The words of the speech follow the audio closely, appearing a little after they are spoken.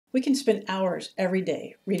We can spend hours every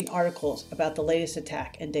day reading articles about the latest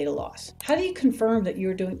attack and data loss. How do you confirm that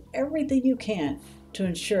you're doing everything you can to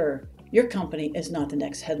ensure your company is not the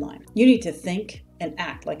next headline? You need to think and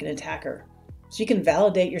act like an attacker so you can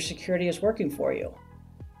validate your security is working for you.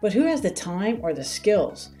 But who has the time or the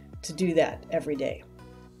skills to do that every day?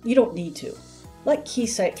 You don't need to. Let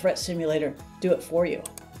Keysight Threat Simulator do it for you.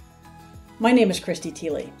 My name is Christy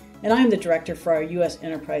Thiele, and I am the director for our U.S.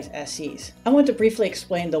 Enterprise SEs. I want to briefly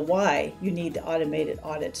explain the why you need the automated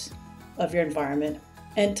audits of your environment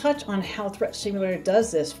and touch on how Threat Simulator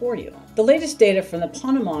does this for you. The latest data from the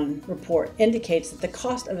Ponemon report indicates that the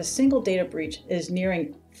cost of a single data breach is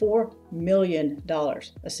nearing $4 million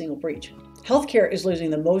a single breach. Healthcare is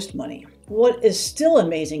losing the most money. What is still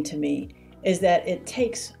amazing to me is that it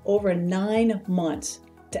takes over 9 months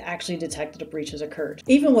to actually detect that a breach has occurred.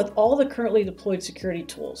 Even with all the currently deployed security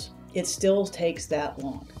tools, it still takes that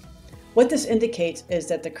long. What this indicates is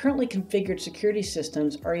that the currently configured security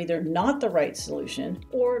systems are either not the right solution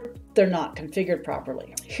or they're not configured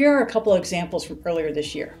properly. Here are a couple of examples from earlier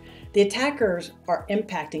this year. The attackers are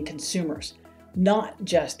impacting consumers, not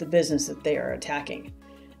just the business that they are attacking.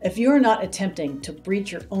 If you are not attempting to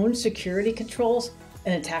breach your own security controls,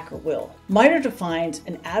 an attacker will. MITRE defines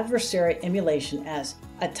an adversary emulation as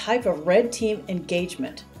a type of red team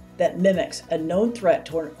engagement that mimics a known threat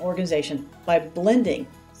to an organization by blending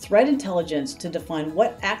threat intelligence to define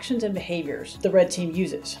what actions and behaviors the red team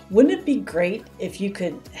uses. Wouldn't it be great if you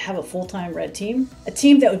could have a full-time red team? A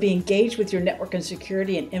team that would be engaged with your network and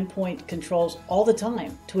security and endpoint controls all the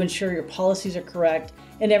time to ensure your policies are correct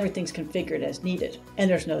and everything's configured as needed, and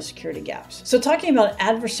there's no security gaps. So talking about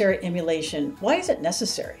adversary emulation, why is it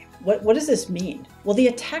necessary? What does this mean? Well, the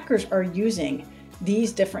attackers are using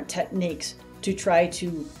these different techniques to try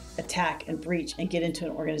to attack and breach and get into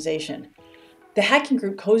an organization. The hacking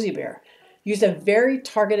group Cozy Bear used a very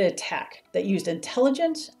targeted attack that used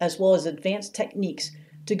intelligence as well as advanced techniques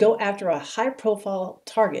to go after a high-profile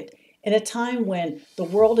target in a time when the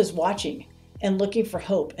world is watching and looking for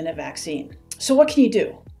hope in a vaccine. So what can you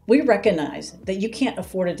do? We recognize that you can't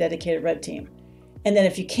afford a dedicated red team, and that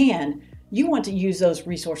if you can, you want to use those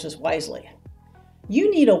resources wisely. You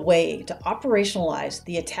need a way to operationalize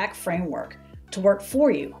the attack framework to work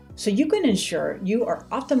for you so you can ensure you are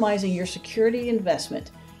optimizing your security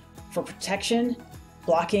investment for protection,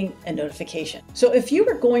 blocking, and notification. So if you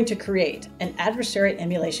were going to create an adversary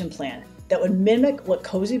emulation plan that would mimic what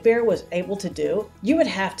Cozy Bear was able to do, you would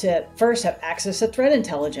have to first have access to threat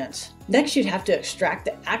intelligence. Next, you'd have to extract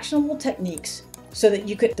the actionable techniques so that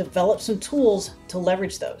you could develop some tools to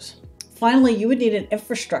leverage those. Finally, you would need an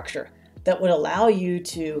infrastructure that would allow you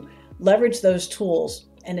to leverage those tools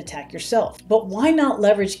and attack yourself. But why not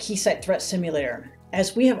leverage Keysight Threat Simulator,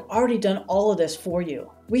 as we have already done all of this for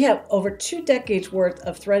you? We have over 2 decades worth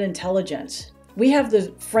of threat intelligence. We have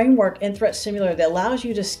the framework in Threat Simulator that allows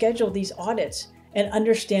you to schedule these audits and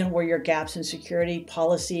understand where your gaps in security,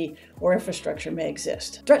 policy, or infrastructure may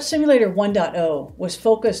exist. Threat Simulator 1.0 was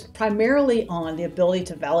focused primarily on the ability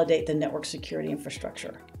to validate the network security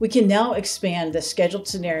infrastructure. We can now expand the scheduled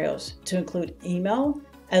scenarios to include email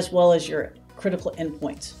as well as your critical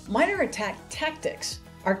endpoints. MITRE attack tactics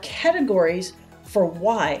are categories for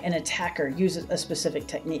why an attacker uses a specific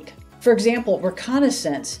technique. For example,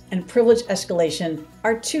 reconnaissance and privilege escalation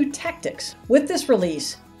are 2 tactics. With this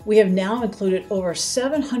release, we have now included over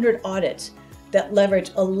 700 audits that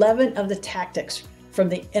leverage 11 of the tactics from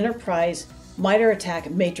the Enterprise MITRE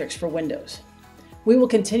attack matrix for Windows. We will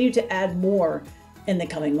continue to add more in the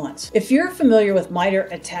coming months. If you're familiar with MITRE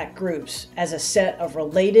attack groups as a set of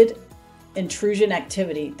related intrusion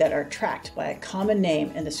activity that are tracked by a common name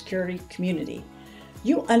in the security community,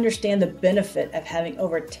 you understand the benefit of having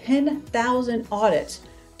over 10,000 audits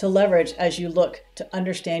to leverage as you look to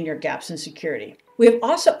understand your gaps in security. We have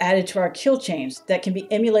also added to our kill chains that can be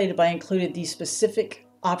emulated by including these specific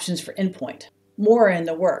options for endpoint. More are in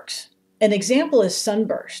the works. An example is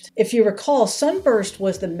Sunburst. If you recall, Sunburst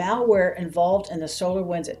was the malware involved in the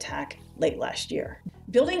SolarWinds attack late last year.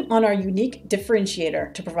 Building on our unique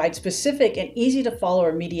differentiator to provide specific and easy to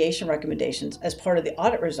follow remediation recommendations as part of the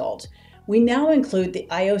audit results, we now include the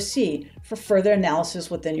IOC for further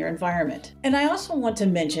analysis within your environment. And I also want to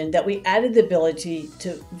mention that we added the ability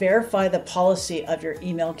to verify the policy of your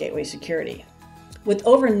email gateway security. With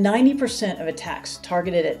over 90% of attacks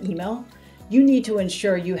targeted at email, you need to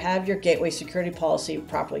ensure you have your gateway security policy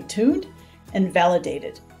properly tuned and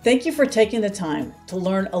validated. Thank you for taking the time to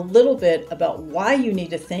learn a little bit about why you need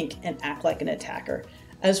to think and act like an attacker,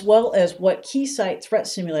 as well as what Keysight Threat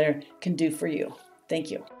Simulator can do for you.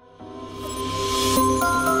 Thank you.